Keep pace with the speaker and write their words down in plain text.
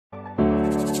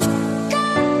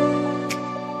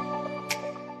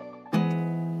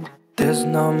There's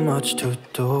not much to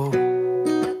do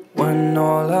when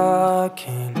all I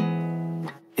can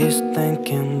is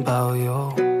thinking about you.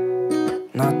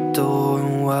 Not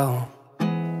doing well,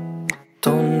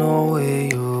 don't know where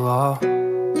you are,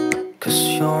 'cause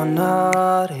you're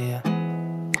not here.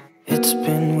 It's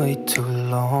been way too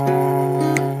long.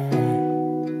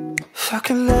 If I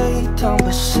could lay down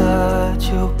beside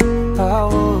you, I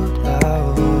would,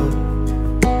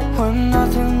 when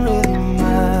nothing really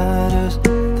matters.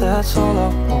 That's all I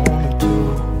wanna do.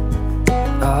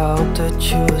 I hope that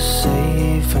you are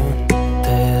safe and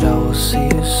that I will see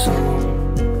you soon.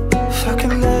 If I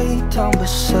could lay down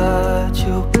beside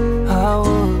you, I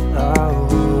would, I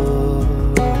would,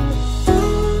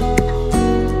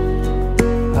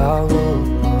 I would,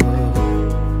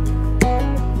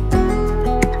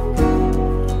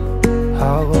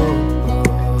 I would.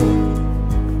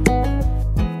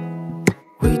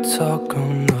 We talk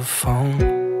on the phone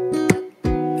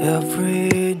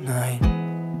every night.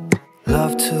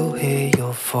 Love to hear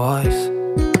your voice.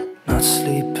 Not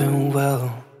sleeping well,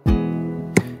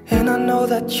 and I know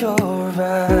that you're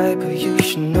right, but you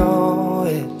should know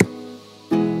it.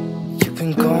 You've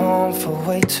been gone for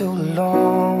way too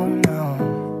long now.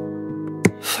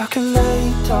 If I could lay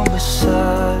down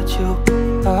beside you,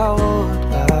 I would,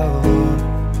 I would.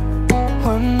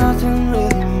 When nothing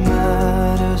really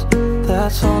matters,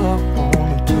 that's all I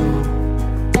wanna do.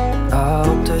 I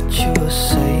hope that you are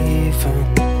safe and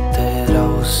that I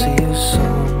will see you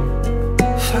soon.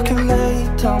 If I could lay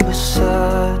down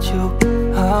beside you,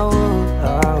 I would,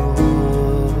 I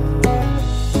would.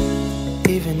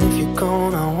 Even if you're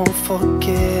gone, I won't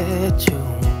forget you.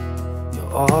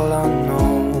 You're all I know,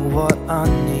 what I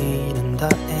need, and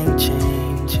that ain't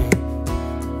changing.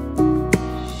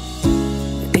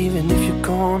 And even if you're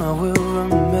gone, I will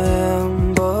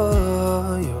remember.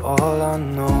 You're all I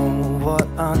know, what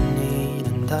I need,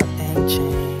 and that ain't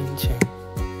changing.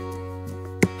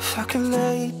 If I could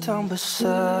lay down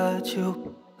beside you,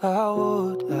 I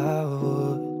would, I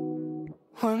would.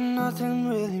 When nothing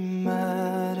really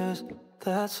matters,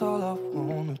 that's all I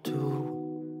wanna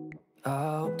do. I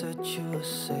hope that you are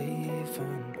safe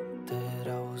and that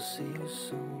I will see you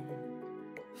soon.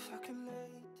 If I could lay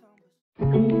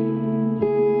down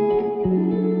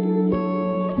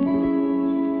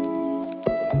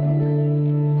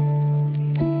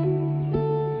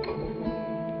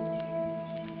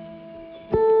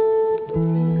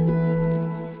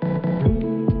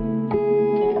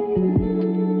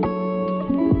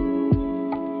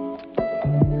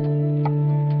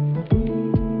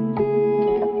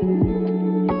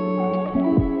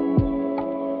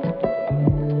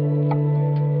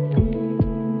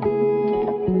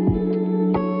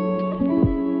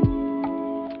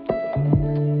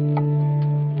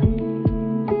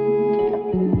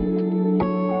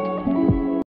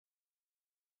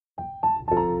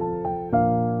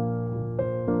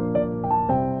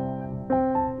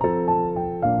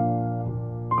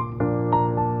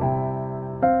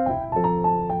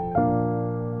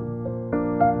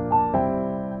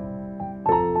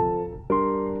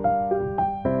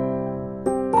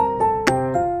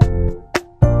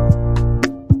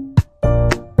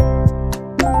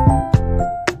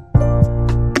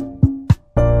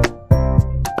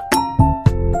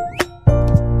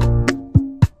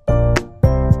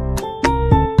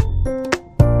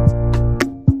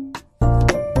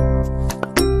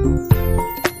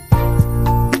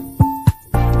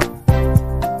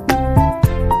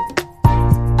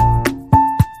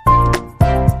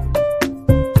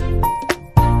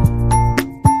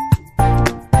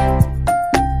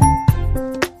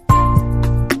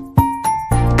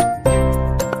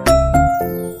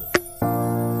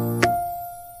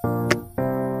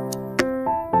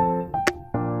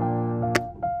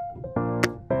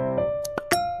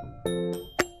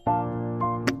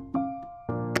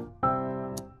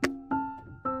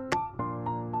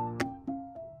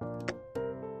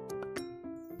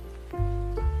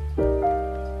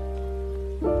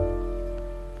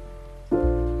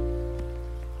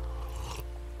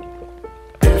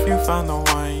found the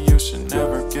one, you should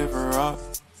never give her up.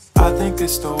 I think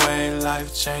it's the way life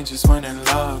changes when in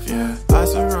love, yeah. I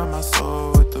surround my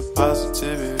soul with the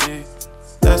positivity.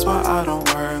 That's why I don't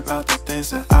worry about the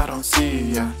things that I don't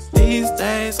see, yeah. These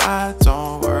days I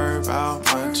don't worry about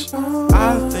much.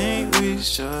 I think we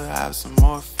should have some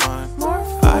more fun.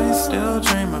 I still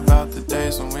dream about the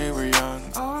days when we were young.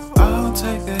 I'll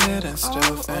take a hit and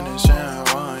still finish and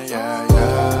run, yeah,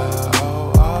 yeah.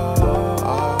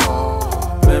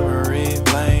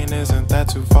 Isn't that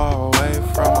too far away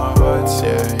from our hearts?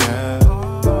 Yeah, yeah.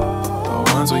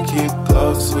 The ones we keep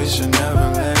close, we should never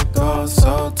let go.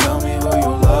 So tell me who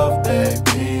you love,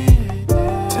 baby.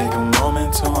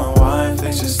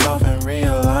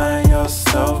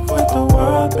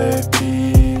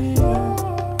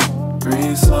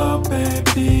 slow,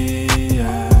 baby.